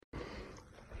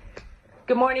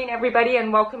Good morning, everybody,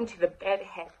 and welcome to the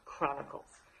Bedhead Chronicles.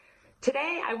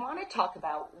 Today, I want to talk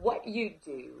about what you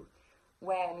do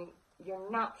when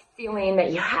you're not feeling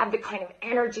that you have the kind of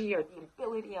energy or the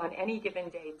ability on any given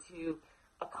day to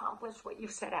accomplish what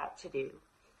you've set out to do,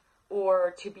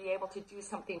 or to be able to do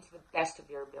something to the best of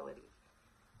your ability.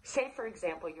 Say, for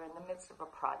example, you're in the midst of a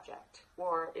project,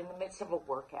 or in the midst of a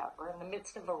workout, or in the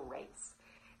midst of a race,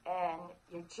 and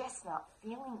you're just not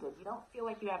feeling good. You don't feel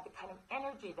like you have the kind of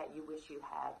energy that you wish you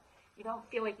had. You don't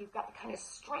feel like you've got the kind of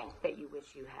strength that you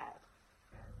wish you had.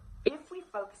 If we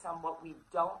focus on what we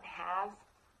don't have,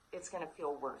 it's going to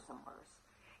feel worse and worse.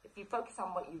 If you focus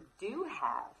on what you do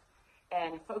have,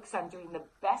 and focus on doing the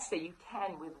best that you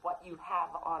can with what you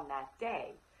have on that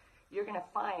day, you're going to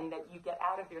find that you get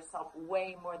out of yourself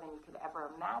way more than you could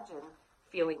ever imagine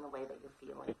feeling the way that you're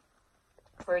feeling.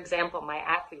 For example, my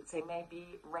athletes, they may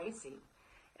be racing,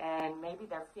 and maybe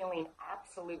they're feeling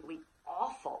absolutely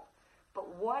awful.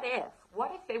 But what if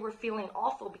they were feeling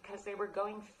awful because they were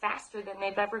going faster than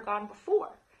they've ever gone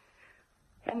before?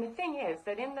 And the thing is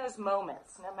that in those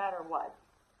moments, no matter what,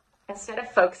 instead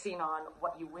of focusing on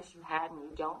what you wish you had and you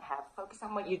don't have, focus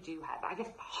on what you do have. I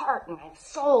have heart, and I have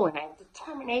soul, and I have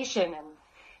determination,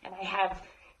 and I have,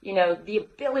 the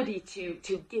ability to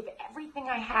give everything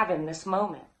I have in this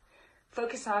moment.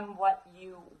 Focus on what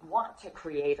you want to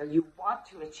create or you want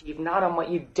to achieve, not on what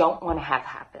you don't want to have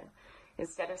happen.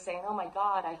 Instead of saying, oh my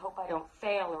God, I hope I don't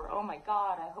fail, or oh my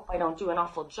God, I hope I don't do an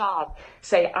awful job,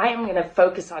 say, I am going to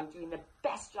focus on doing the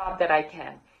best job that I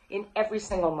can in every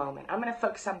single moment. I'm going to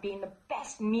focus on being the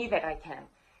best me that I can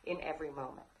in every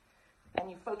moment. And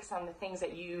you focus on the things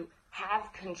that you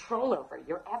have control over,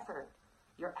 your effort,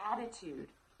 your attitude,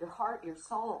 your heart, your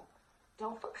soul.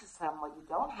 Don't focus on what you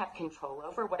don't have control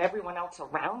over, what everyone else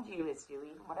around you is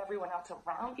doing, what everyone else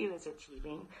around you is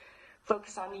achieving.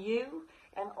 Focus on you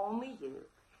and only you,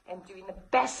 and doing the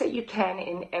best that you can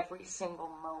in every single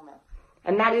moment.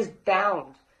 And that is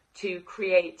bound to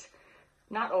create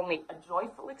not only a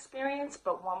joyful experience,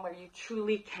 but one where you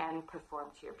truly can perform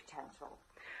to your potential.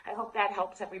 I hope that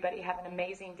helps everybody. Have an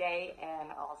amazing day,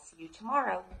 and I'll see you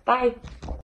tomorrow. Bye.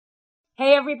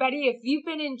 Hey everybody, if you've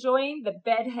been enjoying the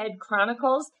Bedhead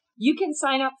Chronicles, you can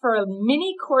sign up for a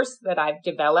mini course that I've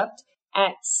developed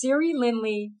at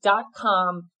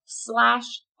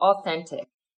SiriLindley.com/authentic.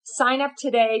 Sign up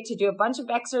today to do a bunch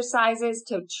of exercises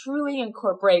to truly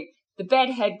incorporate the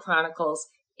Bedhead Chronicles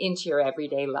into your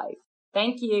everyday life.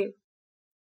 Thank you.